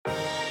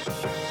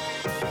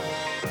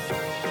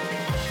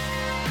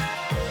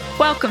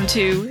Welcome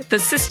to The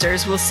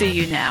Sisters Will See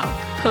You Now,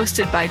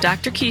 hosted by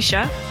Dr.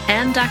 Kisha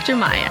and Dr.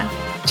 Maya,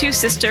 two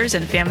sisters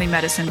and family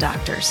medicine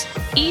doctors.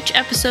 Each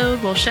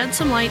episode will shed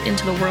some light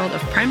into the world of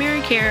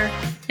primary care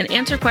and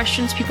answer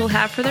questions people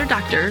have for their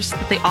doctors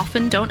that they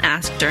often don't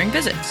ask during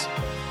visits.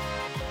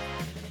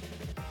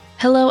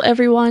 Hello,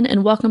 everyone,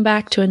 and welcome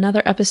back to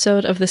another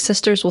episode of The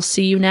Sisters Will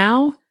See You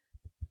Now.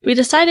 We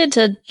decided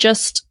to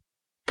just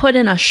put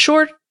in a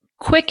short,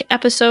 quick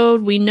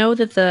episode. We know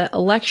that the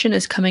election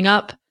is coming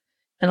up,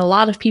 and a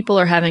lot of people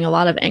are having a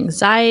lot of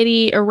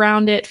anxiety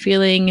around it,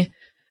 feeling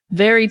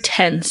very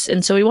tense.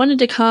 And so we wanted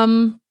to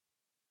come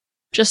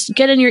just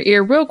get in your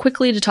ear real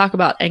quickly to talk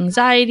about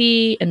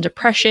anxiety and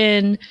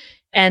depression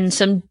and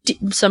some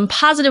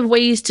positive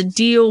ways to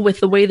deal with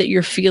the way that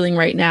you're feeling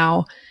right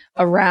now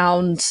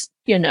around,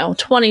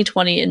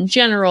 2020 in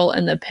general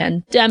and the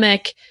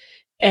pandemic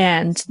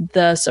and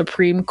the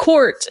Supreme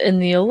Court and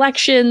the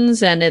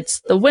elections, and it's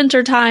the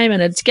winter time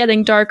and it's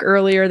getting dark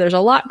earlier. There's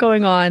a lot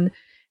going on.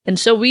 And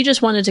so we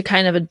just wanted to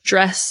kind of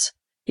address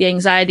the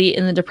anxiety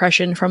and the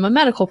depression from a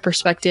medical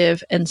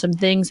perspective and some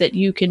things that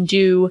you can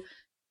do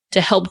to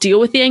help deal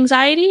with the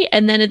anxiety.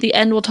 And then at the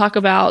end, we'll talk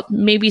about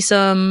maybe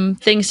some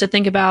things to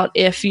think about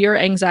if your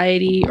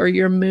anxiety or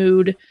your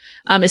mood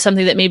is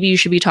something that maybe you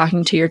should be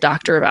talking to your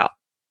doctor about.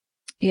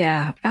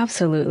 Yeah,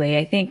 absolutely.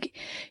 I think,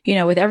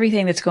 with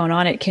everything that's going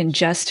on, it can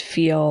just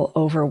feel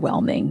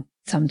overwhelming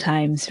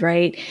sometimes,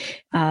 right?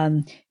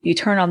 You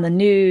turn on the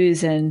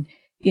news and,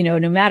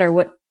 no matter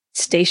what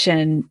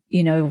station,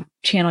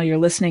 channel you're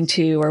listening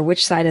to or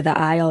which side of the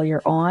aisle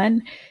you're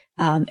on,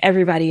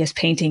 everybody is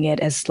painting it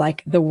as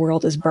like the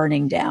world is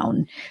burning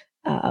down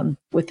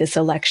with this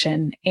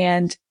election.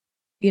 And,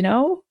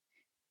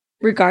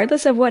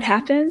 regardless of what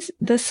happens,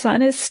 the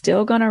sun is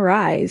still going to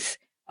rise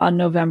on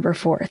November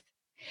 4th.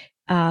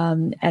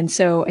 And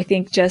so I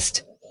think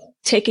just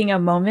taking a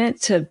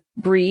moment to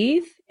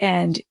breathe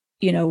and,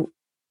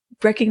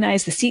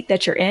 recognize the seat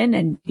that you're in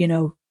and,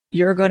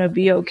 you're going to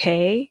be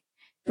okay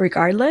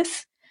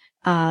regardless.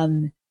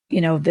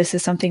 This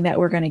is something that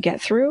we're going to get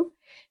through.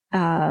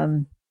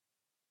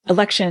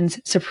 Elections,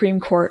 Supreme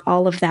Court,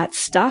 all of that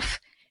stuff.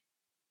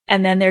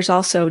 And then there's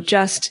also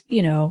just,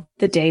 the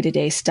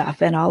day-to-day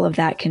stuff, and all of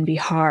that can be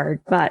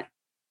hard, but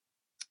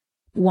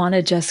want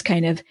to just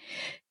kind of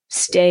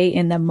stay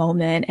in the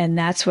moment. And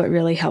that's what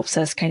really helps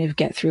us kind of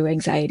get through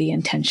anxiety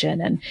and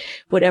tension and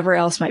whatever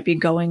else might be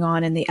going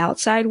on in the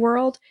outside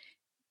world,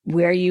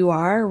 where you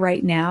are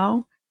right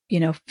now,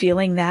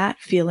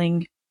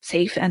 feeling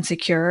safe and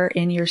secure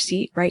in your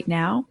seat right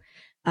now.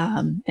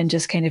 And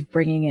just kind of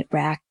bringing it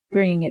back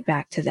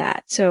to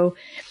that. So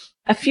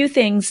a few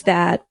things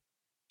that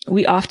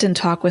we often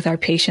talk with our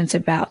patients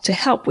about to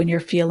help when you're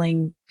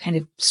feeling kind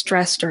of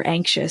stressed or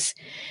anxious.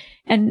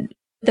 And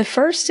the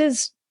first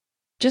is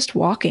just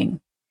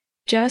walking,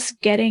 just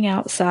getting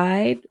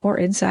outside or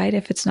inside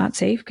if it's not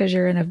safe because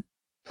you're in a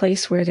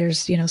place where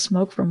there's,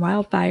 smoke from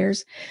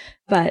wildfires,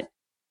 but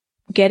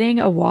getting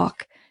a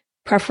walk,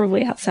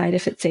 preferably outside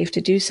if it's safe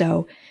to do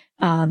so,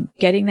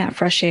 getting that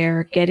fresh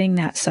air, getting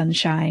that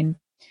sunshine,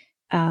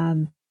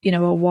 a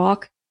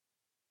walk,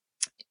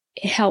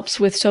 it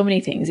helps with so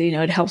many things.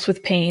 It helps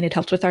with pain. It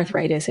helps with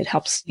arthritis. It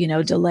helps,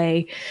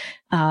 delay,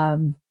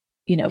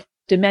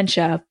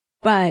 dementia.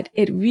 But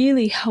it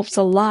really helps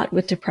a lot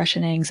with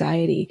depression and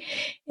anxiety.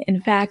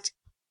 In fact,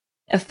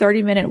 a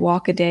 30-minute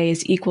walk a day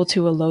is equal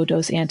to a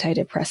low-dose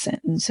antidepressant.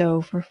 And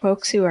so for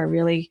folks who are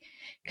really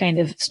kind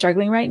of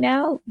struggling right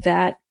now,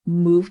 that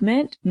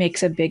movement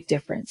makes a big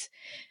difference.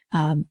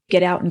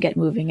 Get out and get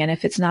moving. And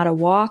if it's not a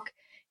walk,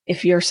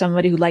 if you're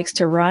somebody who likes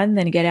to run,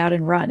 then get out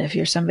and run. If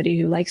you're somebody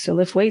who likes to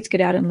lift weights, get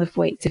out and lift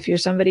weights. If you're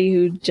somebody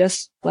who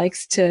just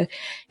likes to,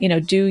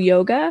 do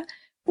yoga,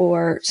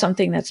 or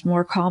something that's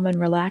more calm and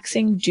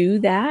relaxing, do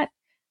that.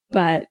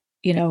 But,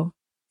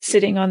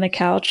 sitting on the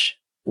couch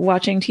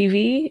watching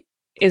TV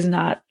is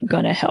not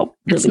going to help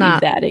relieve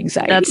that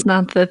anxiety. That's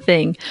not the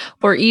thing.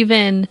 Or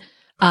even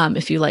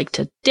if you like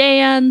to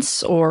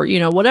dance or,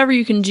 whatever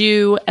you can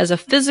do as a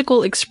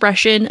physical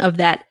expression of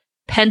that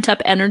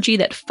pent-up energy,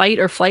 that fight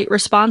or flight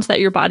response that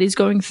your body's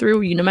going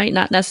through. You might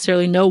not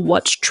necessarily know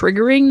what's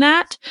triggering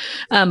that,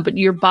 but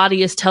your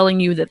body is telling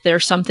you that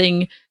there's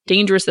something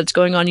dangerous that's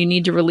going on. You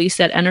need to release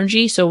that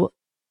energy. So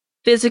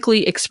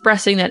physically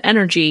expressing that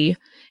energy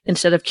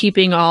instead of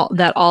keeping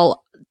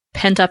all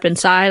pent up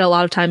inside. A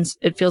lot of times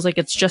it feels like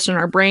it's just in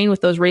our brain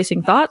with those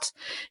racing thoughts.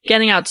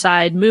 Getting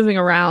outside, moving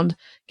around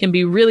can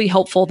be really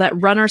helpful.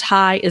 That runner's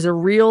high is a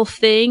real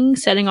thing.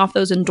 Setting off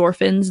those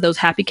endorphins, those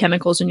happy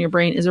chemicals in your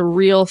brain is a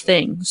real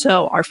thing.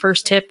 So our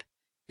first tip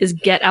is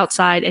get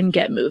outside and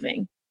get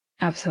moving.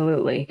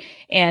 Absolutely.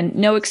 And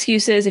no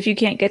excuses. If you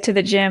can't get to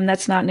the gym,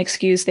 that's not an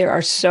excuse. There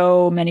are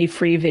so many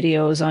free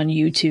videos on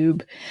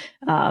YouTube.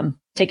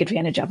 Take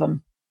advantage of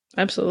them.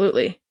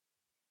 Absolutely.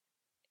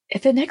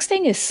 The next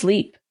thing is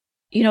sleep.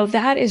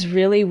 That is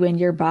really when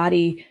your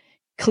body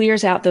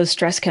clears out those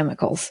stress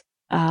chemicals,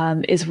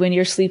 is when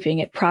you're sleeping.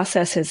 It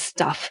processes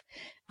stuff.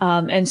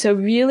 And so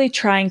really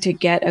trying to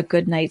get a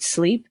good night's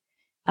sleep.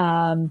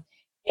 And,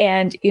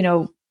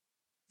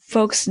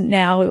 folks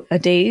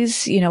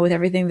nowadays, with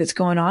everything that's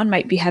going on,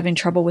 might be having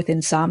trouble with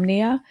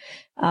insomnia.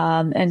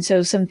 And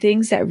so some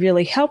things that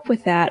really help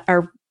with that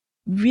are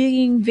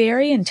being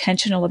very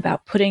intentional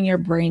about putting your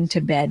brain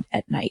to bed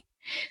at night.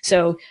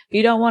 So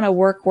you don't want to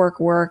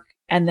work,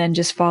 and then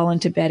just fall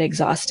into bed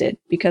exhausted,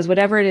 because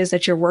whatever it is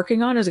that you're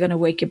working on is going to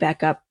wake you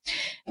back up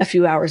a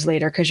few hours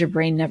later because your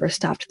brain never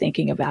stopped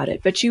thinking about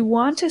it. But you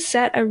want to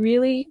set a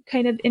really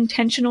kind of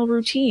intentional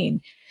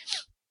routine.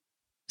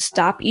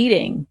 Stop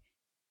eating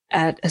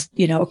at,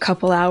 a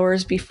couple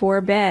hours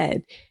before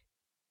bed.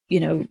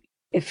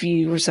 If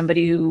you were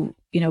somebody who,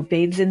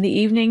 bathes in the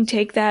evening,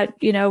 take that,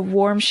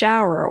 warm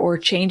shower or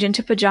change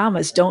into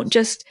pajamas. Don't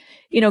just,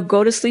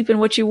 go to sleep in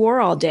what you wore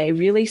all day.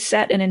 Really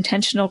set an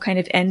intentional kind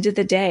of end of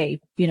the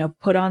day,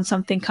 put on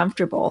something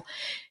comfortable.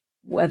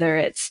 Whether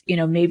it's,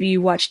 maybe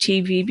you watch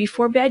TV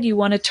before bed, you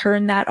want to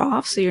turn that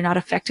off so you're not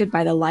affected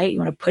by the light. You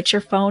want to put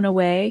your phone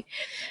away.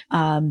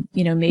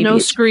 Maybe no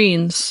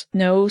screens.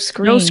 No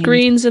screens. No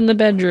screens in the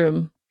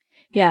bedroom.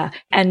 Yeah.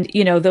 And,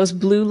 those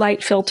blue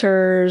light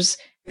filters,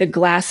 the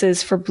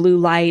glasses for blue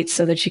light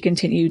so that you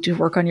continue to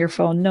work on your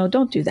phone. No,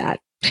 don't do that.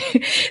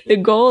 The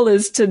goal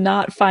is to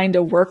not find a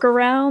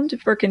workaround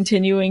for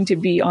continuing to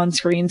be on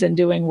screens and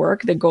doing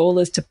work. The goal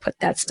is to put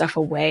that stuff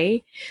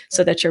away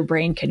so that your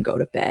brain can go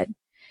to bed.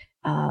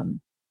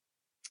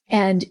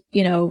 And,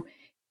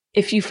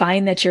 if you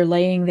find that you're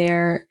laying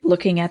there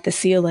looking at the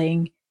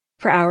ceiling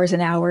for hours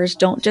and hours,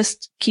 don't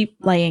just keep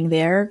laying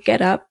there.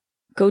 Get up,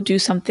 go do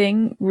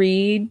something,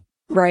 read,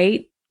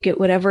 write, get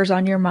whatever's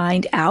on your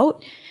mind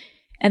out.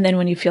 And then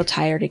when you feel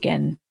tired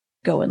again,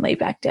 go and lay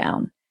back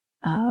down.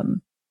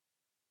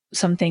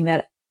 Something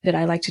that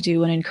I like to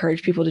do and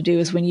encourage people to do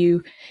is when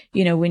you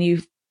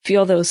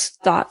feel those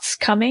thoughts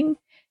coming,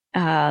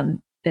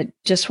 that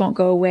just won't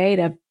go away,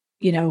 to,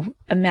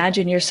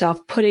 imagine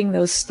yourself putting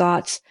those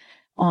thoughts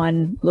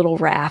on little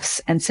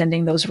rafts and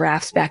sending those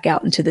rafts back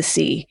out into the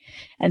sea.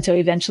 And so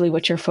eventually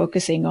what you're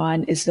focusing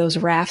on is those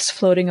rafts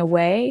floating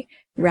away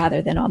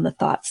rather than on the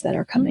thoughts that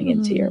are coming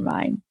into your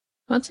mind.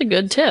 That's a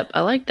good tip.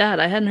 I like that.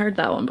 I hadn't heard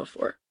that one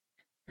before.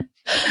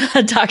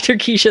 Dr.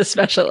 Kisha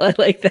special. I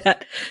like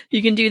that.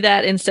 You can do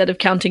that instead of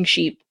counting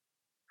sheep.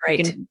 Right.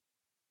 You can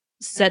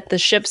set the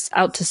ships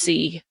out to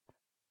sea.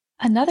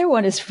 Another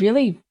one is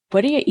really,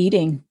 what are you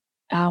eating?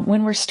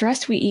 When we're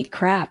stressed, we eat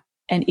crap,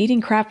 and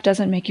eating crap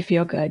doesn't make you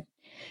feel good.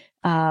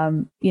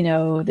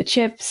 The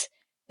chips,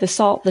 the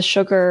salt, the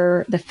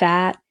sugar, the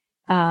fat,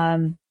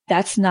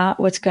 that's not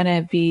what's going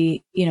to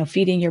be,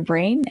 feeding your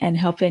brain and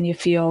helping you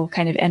feel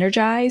kind of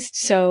energized.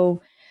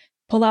 So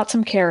pull out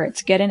some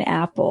carrots, get an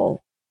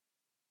apple.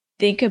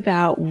 Think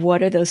about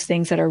what are those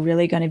things that are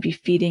really going to be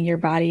feeding your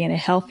body in a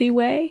healthy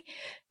way.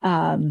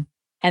 And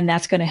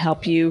that's going to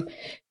help you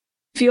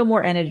feel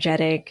more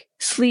energetic,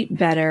 sleep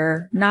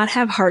better, not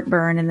have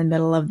heartburn in the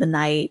middle of the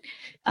night.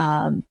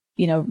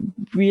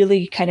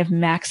 Really kind of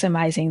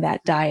maximizing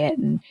that diet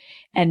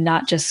and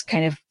not just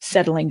kind of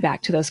settling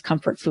back to those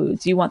comfort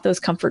foods. You want those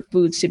comfort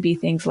foods to be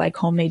things like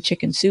homemade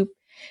chicken soup,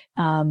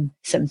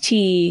 some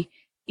tea,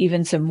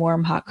 even some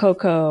warm hot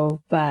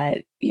cocoa, but,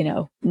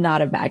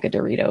 not a bag of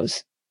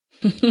Doritos.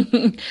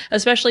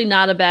 Especially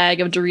not a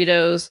bag of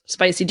Doritos,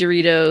 spicy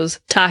Doritos,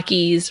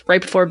 Takis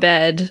right before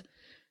bed.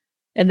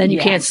 And then you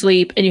can't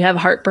sleep and you have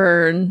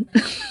heartburn.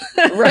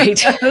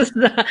 Right.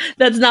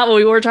 That's not what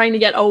we were trying to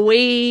get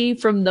away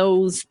from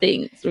those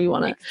things. We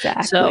want to.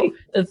 Exactly. So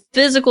the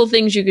physical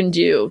things you can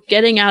do,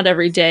 getting out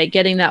every day,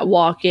 getting that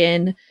walk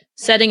in,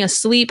 setting a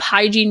sleep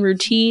hygiene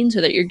routine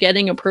so that you're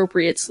getting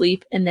appropriate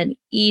sleep, and then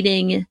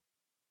eating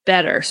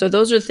better. So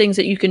those are things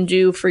that you can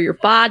do for your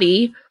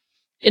body.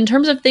 In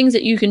terms of things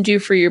that you can do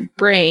for your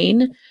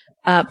brain,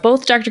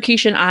 both Dr.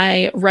 Kisha and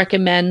I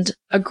recommend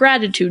a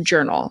gratitude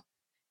journal.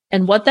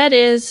 And what that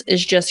is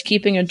just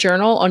keeping a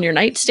journal on your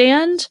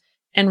nightstand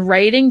and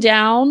writing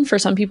down. For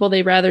some people,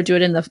 they rather do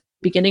it in the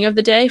beginning of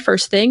the day,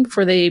 first thing,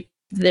 before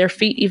their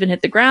feet even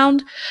hit the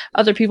ground.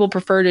 Other people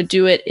prefer to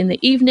do it in the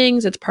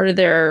evenings. It's part of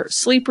their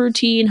sleep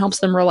routine, helps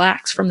them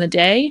relax from the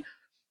day.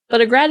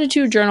 But a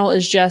gratitude journal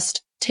is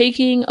just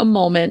taking a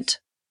moment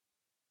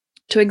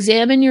to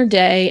examine your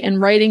day and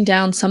writing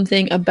down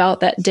something about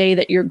that day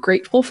that you're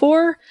grateful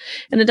for.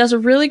 And it does a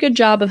really good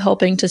job of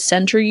helping to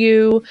center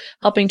you,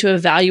 helping to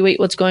evaluate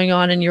what's going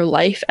on in your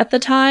life at the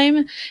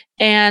time.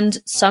 And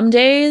some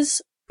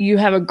days you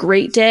have a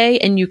great day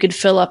and you could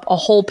fill up a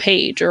whole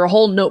page or a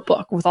whole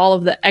notebook with all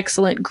of the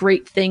excellent,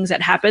 great things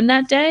that happened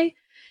that day.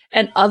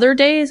 And other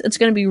days, it's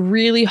going to be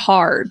really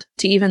hard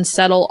to even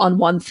settle on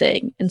one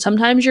thing. And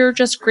sometimes you're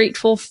just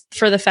grateful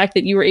for the fact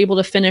that you were able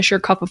to finish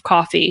your cup of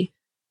coffee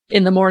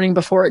in the morning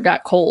before it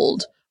got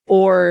cold,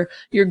 or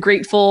you're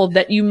grateful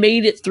that you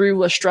made it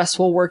through a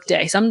stressful work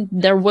day.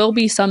 There will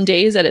be some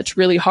days that it's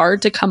really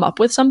hard to come up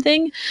with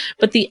something,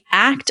 but the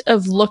act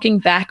of looking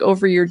back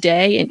over your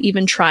day and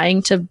even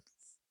trying to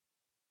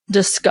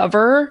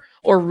discover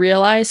or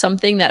realize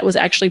something that was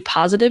actually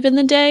positive in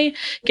the day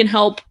can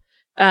help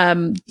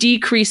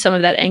decrease some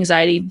of that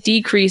anxiety,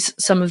 decrease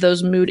some of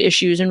those mood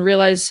issues, and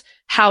realize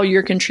how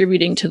you're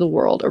contributing to the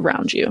world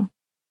around you.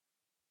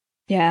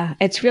 Yeah,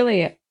 it's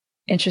really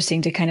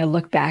interesting to kind of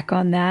look back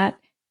on that,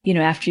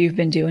 after you've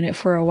been doing it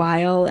for a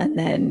while, and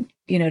then,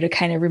 to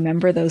kind of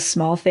remember those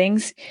small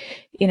things.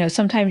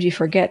 Sometimes you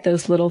forget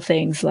those little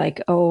things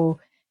like,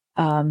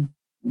 one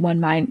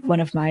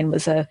of mine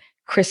was a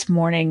crisp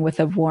morning with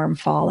a warm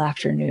fall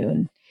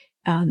afternoon.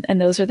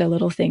 And those are the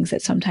little things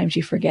that sometimes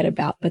you forget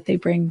about, but they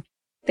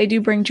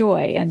do bring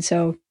joy. And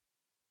so,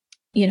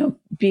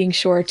 being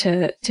sure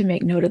to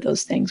make note of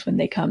those things when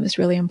they come is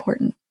really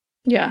important.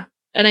 Yeah.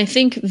 And I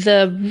think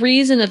the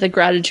reason that the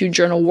gratitude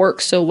journal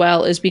works so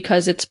well is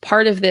because it's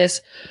part of this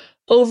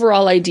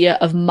overall idea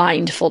of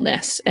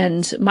mindfulness.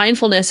 And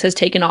mindfulness has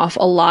taken off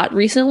a lot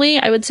recently,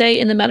 I would say,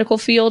 in the medical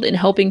field, in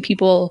helping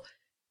people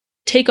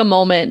take a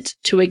moment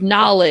to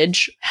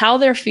acknowledge how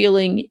they're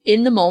feeling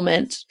in the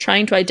moment,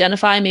 trying to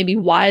identify maybe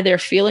why they're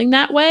feeling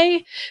that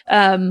way,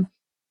 so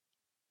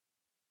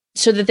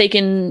that they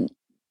can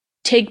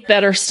take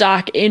better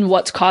stock in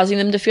what's causing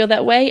them to feel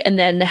that way, and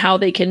then how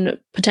they can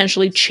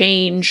potentially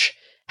change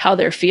how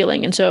they're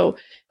feeling. And so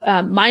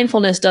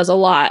mindfulness does a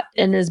lot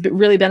and is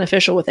really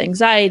beneficial with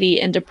anxiety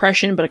and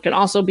depression, but it can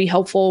also be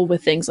helpful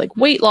with things like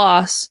weight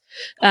loss.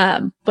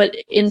 But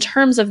in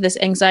terms of this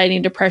anxiety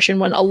and depression,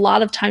 when a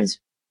lot of times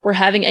we're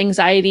having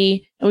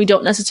anxiety and we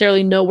don't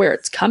necessarily know where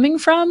it's coming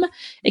from,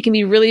 it can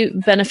be really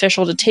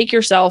beneficial to take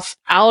yourself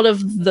out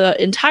of the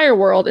entire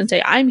world and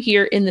say, I'm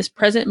here in this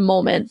present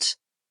moment,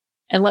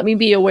 and let me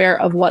be aware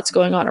of what's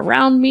going on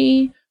around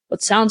me.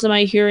 What sounds am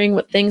I hearing?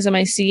 What things am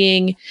I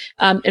seeing?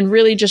 And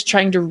really just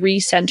trying to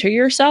recenter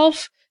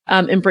yourself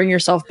and bring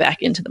yourself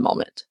back into the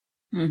moment.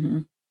 Mm-hmm.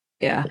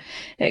 Yeah,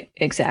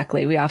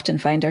 exactly. We often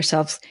find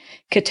ourselves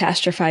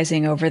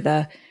catastrophizing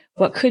over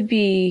what could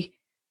be,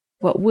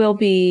 what will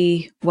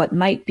be, what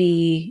might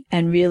be.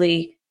 And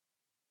really,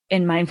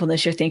 in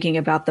mindfulness, you're thinking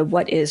about the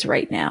what is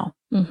right now.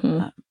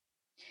 Mm-hmm.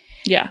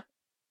 Yeah.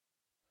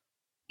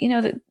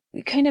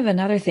 Kind of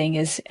another thing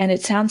is, and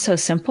it sounds so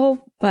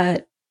simple,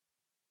 but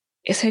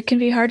it can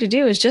be hard to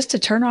do, is just to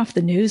turn off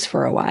the news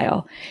for a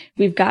while.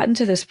 We've gotten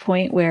to this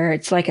point where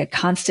it's like a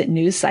constant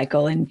news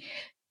cycle. And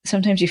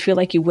sometimes you feel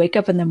like you wake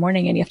up in the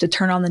morning and you have to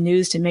turn on the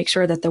news to make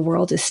sure that the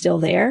world is still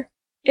there.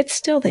 It's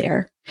still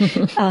there.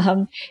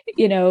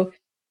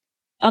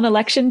 On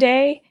election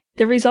day,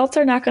 the results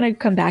are not going to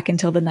come back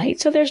until the night.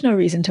 So there's no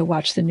reason to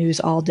watch the news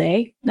all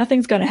day.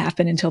 Nothing's going to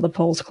happen until the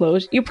polls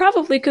close. You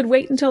probably could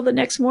wait until the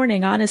next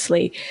morning,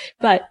 honestly.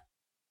 But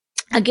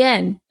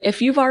again,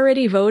 if you've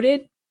already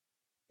voted,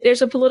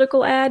 there's a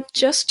political ad,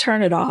 just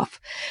turn it off.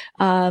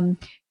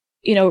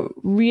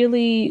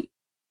 Really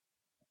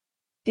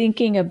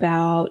thinking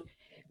about,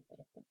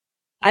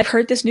 I've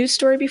heard this news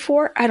story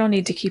before. I don't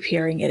need to keep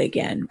hearing it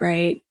again,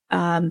 right?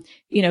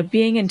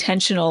 Being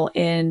intentional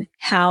in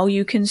how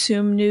you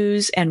consume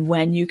news and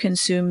when you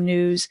consume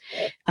news,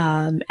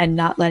 and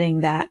not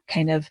letting that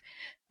kind of,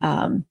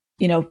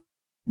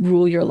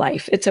 rule your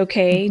life. It's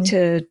okay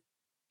to,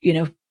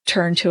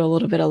 turn to a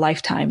little bit of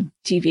Lifetime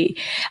TV.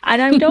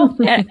 And I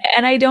don't,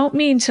 and I don't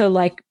mean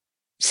to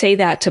say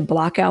that to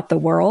block out the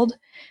world.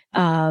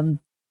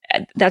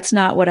 That's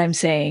not what I'm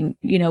saying.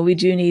 We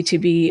do need to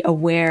be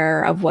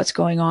aware of what's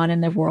going on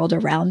in the world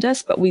around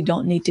us, but we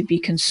don't need to be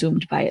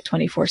consumed by it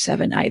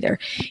 24/7 either.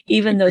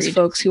 Even Agreed. Those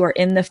folks who are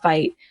in the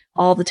fight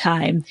all the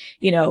time,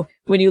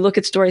 when you look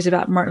at stories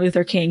about Martin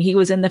Luther King, he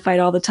was in the fight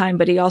all the time,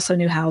 but he also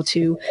knew how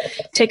to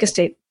take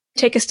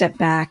a step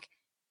back.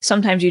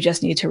 Sometimes you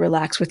just need to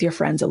relax with your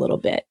friends a little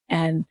bit.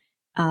 And,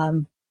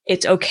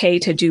 it's okay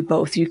to do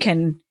both. You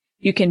can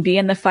be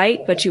in the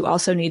fight, but you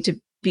also need to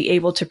be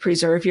able to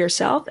preserve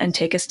yourself and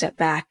take a step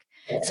back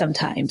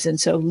sometimes. And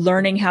so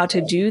learning how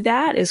to do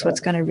that is what's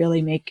going to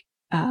really make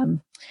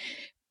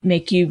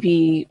you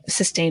be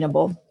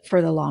sustainable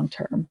for the long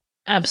term.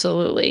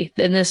 Absolutely.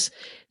 And this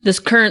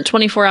current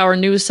 24-hour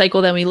news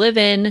cycle that we live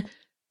in,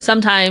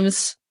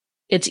 sometimes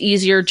it's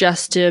easier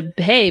just to,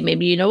 hey,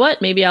 maybe you know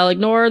what? Maybe I'll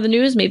ignore the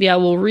news. Maybe I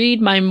will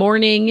read my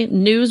morning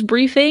news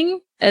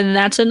briefing, and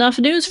that's enough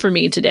news for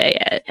me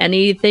today.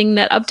 Anything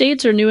that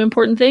updates or new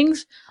important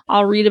things,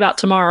 I'll read about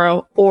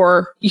tomorrow,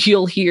 or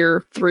you'll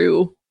hear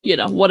through,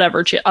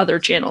 whatever other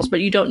channels,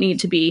 but you don't need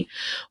to be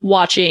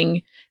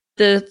watching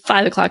the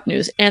 5 o'clock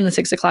news and the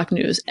 6 o'clock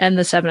news and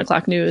the 7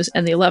 o'clock news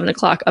and the 11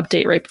 o'clock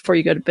update right before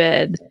you go to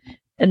bed.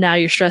 And now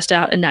you're stressed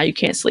out and now you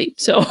can't sleep.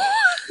 So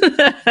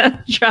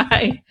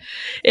try.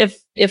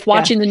 If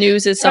watching the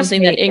news is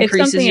something that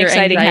increases your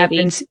anxiety,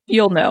 happens,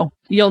 you'll know.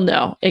 You'll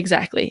know.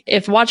 Exactly.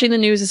 If watching the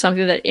news is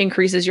something that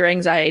increases your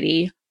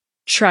anxiety,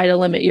 try to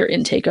limit your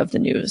intake of the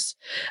news.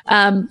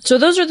 So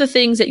those are the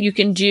things that you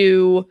can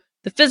do,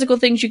 the physical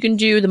things you can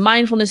do, the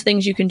mindfulness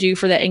things you can do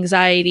for that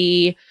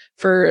anxiety,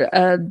 for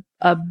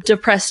a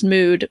depressed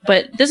mood.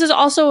 But this is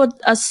also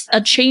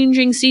a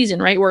changing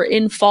season, right? We're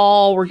in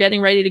fall. We're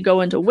getting ready to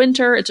go into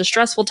winter. It's a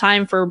stressful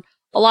time for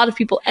a lot of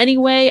people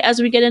anyway, as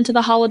we get into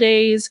the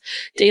holidays.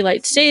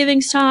 Daylight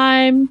savings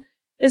time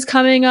is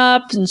coming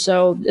up. And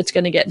so it's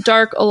going to get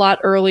dark a lot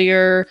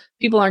earlier.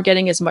 People aren't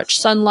getting as much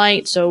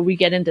sunlight. So we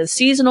get into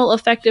seasonal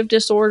affective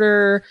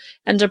disorder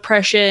and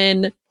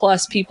depression.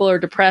 Plus people are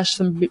depressed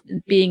from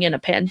being in a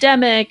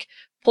pandemic.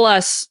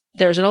 Plus,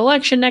 there's an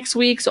election next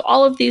week. So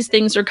all of these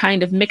things are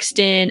kind of mixed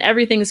in.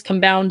 Everything's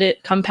compounded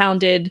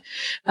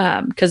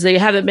because they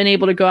haven't been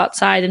able to go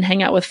outside and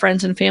hang out with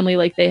friends and family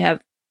like they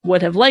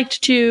would have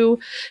liked to.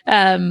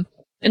 And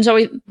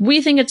so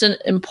we think it's an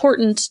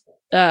important,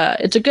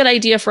 it's a good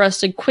idea for us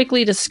to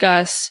quickly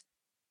discuss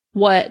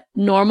what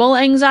normal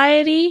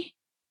anxiety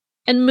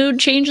and mood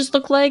changes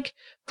look like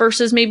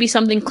versus maybe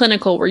something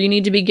clinical where you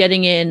need to be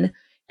getting in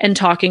and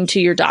talking to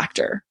your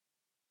doctor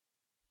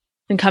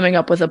and coming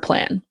up with a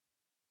plan.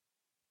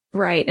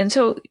 Right. And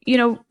so,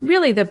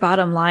 really the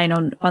bottom line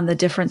on the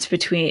difference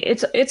between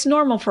it's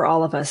normal for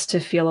all of us to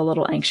feel a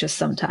little anxious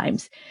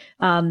sometimes.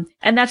 And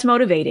that's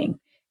motivating.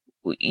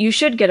 You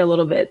should get a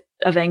little bit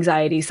of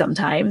anxiety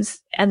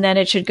sometimes, and then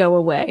it should go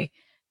away.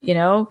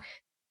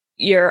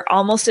 You're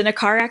almost in a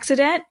car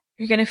accident.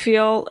 You're going to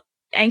feel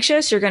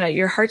anxious.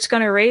 Your heart's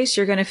going to race.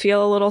 You're going to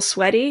feel a little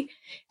sweaty.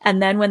 And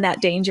then when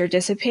that danger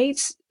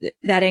dissipates,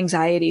 that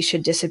anxiety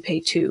should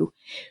dissipate too.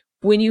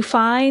 When you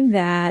find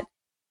that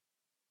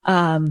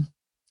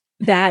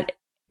that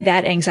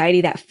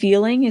anxiety, that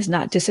feeling is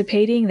not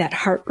dissipating, that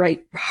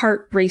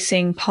heart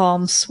racing,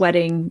 palms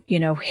sweating,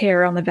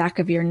 hair on the back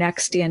of your neck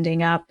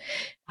standing up,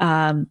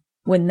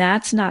 when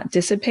that's not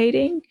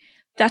dissipating,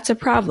 that's a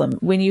problem.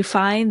 When you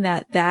find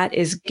that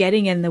is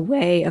getting in the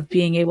way of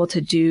being able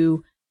to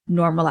do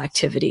normal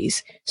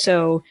activities.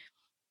 So,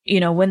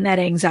 when that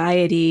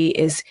anxiety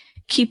is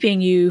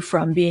keeping you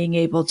from being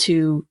able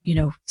to,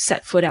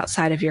 set foot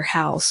outside of your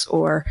house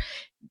or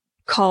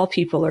call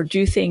people or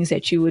do things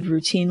that you would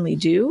routinely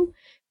do,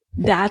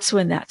 that's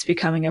when that's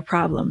becoming a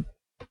problem.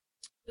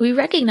 We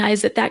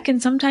recognize that can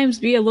sometimes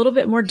be a little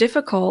bit more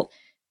difficult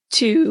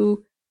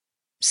to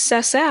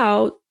suss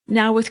out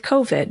now with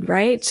COVID,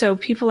 right? So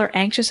people are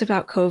anxious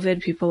about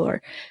COVID. People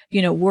are,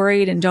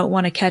 worried and don't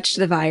want to catch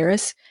the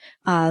virus,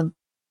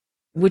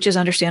 which is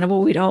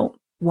understandable. We don't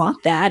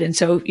want that. And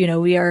so,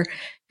 we are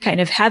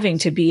kind of having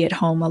to be at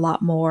home a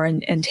lot more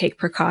and take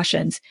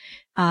precautions.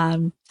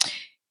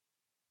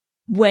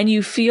 When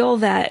you feel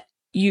that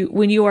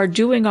when you are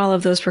doing all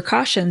of those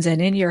precautions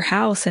and in your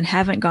house and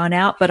haven't gone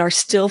out, but are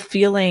still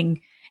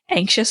feeling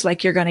anxious,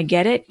 like you're going to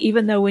get it,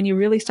 even though when you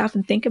really stop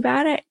and think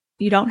about it,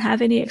 you don't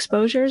have any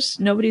exposures.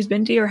 Nobody's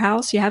been to your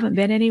house. You haven't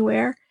been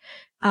anywhere.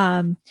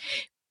 When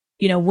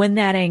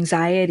that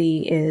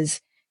anxiety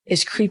is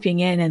creeping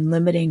in and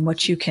limiting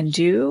what you can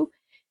do,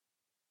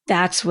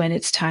 that's when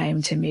it's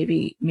time to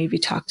maybe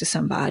talk to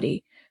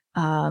somebody,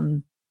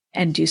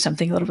 and do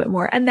something a little bit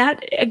more. And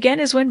that, again,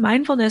 is when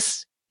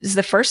mindfulness is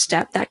the first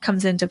step that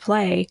comes into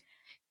play,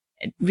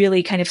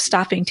 really kind of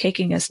stopping,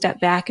 taking a step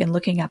back and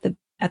looking at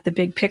the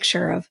big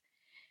picture of,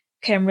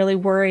 okay, I'm really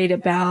worried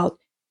about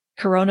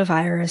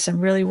coronavirus. I'm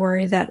really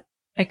worried that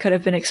I could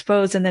have been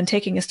exposed. And then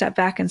taking a step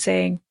back and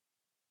saying,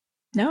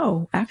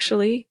 no,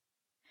 actually,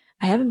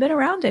 I haven't been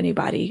around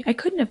anybody. I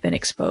couldn't have been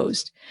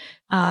exposed.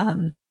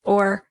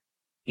 Or,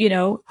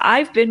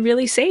 I've been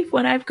really safe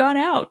when I've gone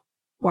out,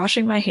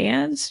 washing my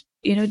hands,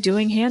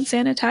 doing hand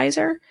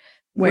sanitizer,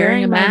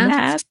 wearing my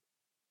mask.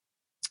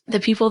 The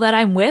people that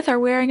I'm with are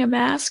wearing a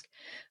mask.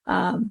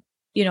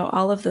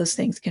 All of those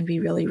things can be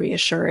really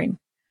reassuring.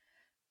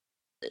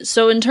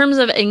 So in terms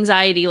of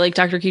anxiety, like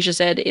Dr. Kisha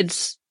said,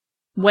 it's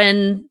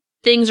when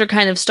things are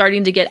kind of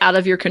starting to get out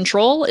of your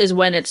control is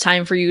when it's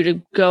time for you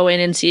to go in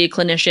and see a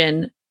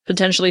clinician,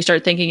 potentially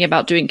start thinking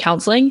about doing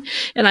counseling.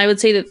 And I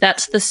would say that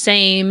that's the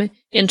same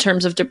in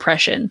terms of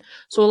depression.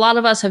 So a lot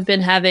of us have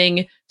been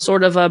having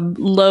sort of a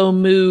low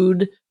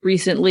mood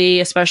recently,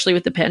 especially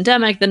with the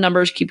pandemic. The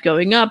numbers keep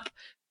going up.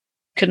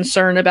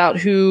 Concern about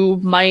who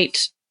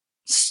might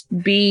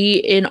be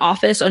in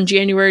office on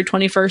January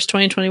 21st,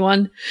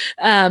 2021.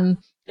 And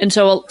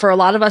so for a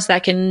lot of us,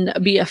 that can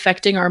be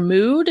affecting our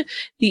mood.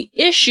 The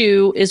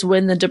issue is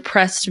when the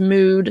depressed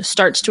mood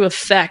starts to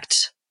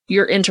affect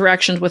your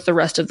interactions with the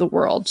rest of the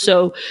world.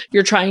 So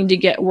you're trying to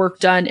get work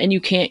done and you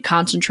can't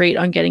concentrate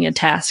on getting a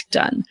task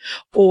done,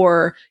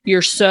 or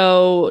your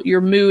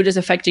mood is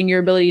affecting your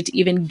ability to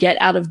even get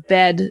out of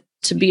bed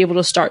to be able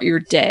to start your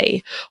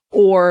day,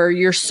 or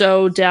you're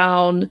so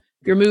down,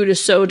 your mood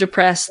is so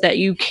depressed that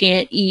you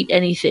can't eat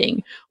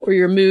anything, or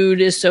your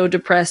mood is so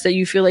depressed that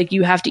you feel like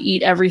you have to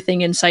eat everything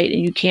in sight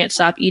and you can't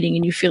stop eating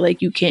and you feel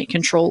like you can't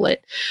control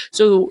it.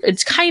 So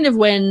it's kind of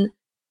when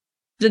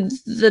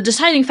the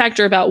deciding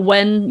factor about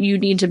when you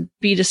need to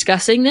be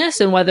discussing this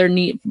and whether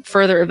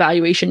further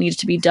evaluation needs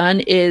to be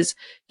done is,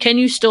 can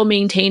you still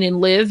maintain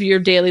and live your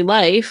daily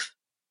life?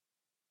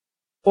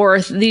 Or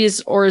is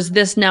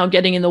this now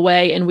getting in the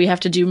way and we have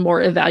to do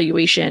more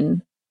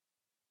evaluation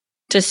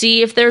to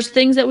see if there's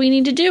things that we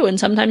need to do? And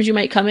sometimes you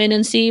might come in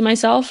and see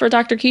myself or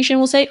Dr. Kisha and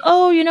we'll say,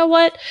 oh, you know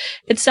what?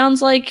 It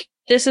sounds like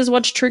this is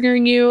what's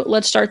triggering you.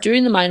 Let's start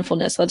doing the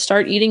mindfulness. Let's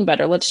start eating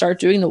better. Let's start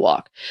doing the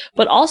walk.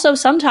 But also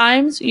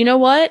sometimes, you know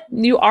what?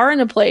 You are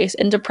in a place,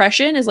 and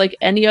depression is like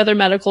any other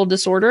medical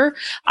disorder.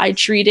 I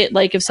treat it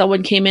like if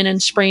someone came in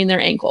and sprained their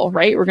ankle,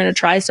 right? We're going to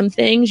try some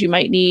things. You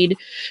might need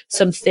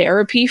some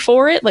therapy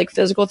for it, like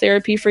physical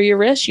therapy for your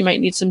wrist. You might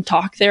need some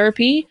talk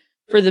therapy.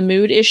 for the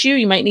mood issue.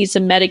 You might need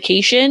some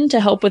medication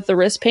to help with the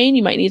wrist pain.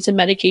 You might need some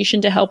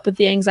medication to help with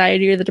the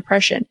anxiety or the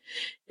depression.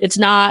 It's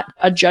not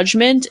a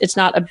judgment. It's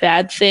not a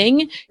bad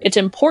thing. It's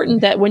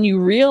important that when you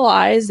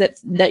realize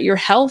that your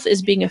health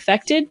is being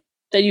affected,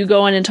 that you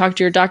go in and talk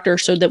to your doctor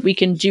so that we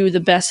can do the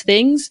best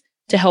things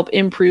to help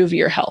improve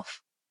your health.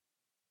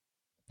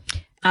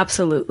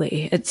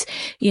 Absolutely. It's,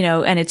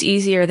 and it's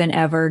easier than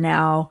ever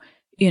now,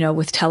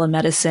 with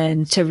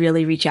telemedicine to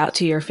really reach out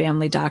to your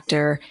family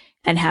doctor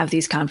and have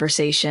these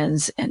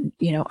conversations, and,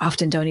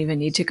 often don't even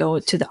need to go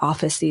to the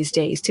office these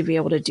days to be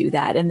able to do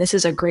that. And this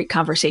is a great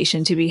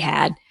conversation to be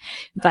had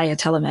via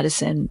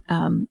telemedicine,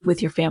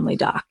 with your family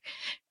doc.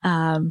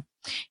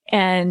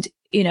 And,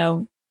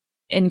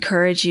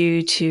 encourage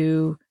you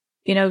to,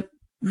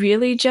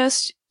 really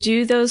just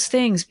do those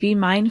things, be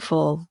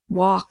mindful,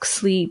 walk,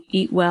 sleep,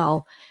 eat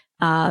well.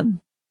 A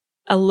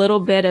little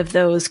bit of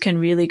those can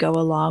really go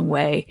a long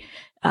way.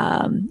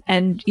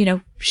 And,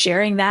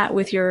 sharing that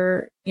with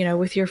your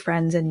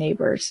friends and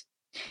neighbors.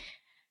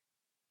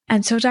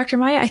 And so, Dr.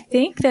 Maya, I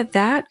think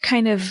that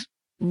kind of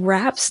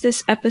wraps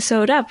this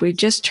episode up. We're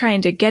just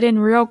trying to get in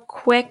real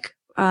quick.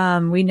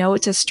 We know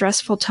it's a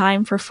stressful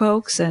time for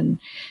folks, and,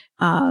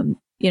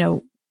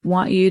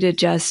 want you to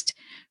just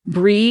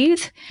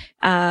breathe,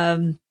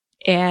 and,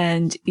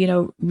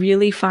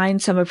 really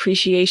find some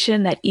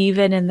appreciation that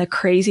even in the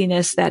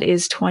craziness that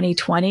is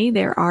 2020,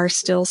 there are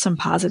still some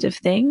positive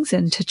things,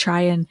 and to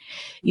try and,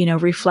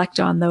 reflect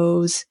on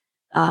those,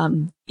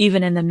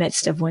 even in the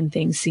midst of when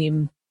things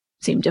seem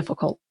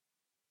difficult.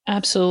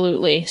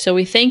 Absolutely. So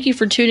we thank you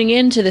for tuning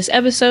in to this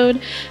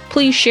episode.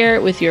 Please share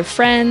it with your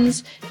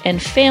friends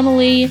and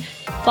family.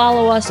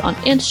 Follow us on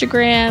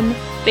Instagram,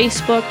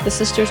 Facebook. The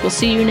Sisters Will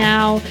See You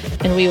Now,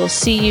 and we will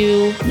see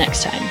you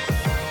next time.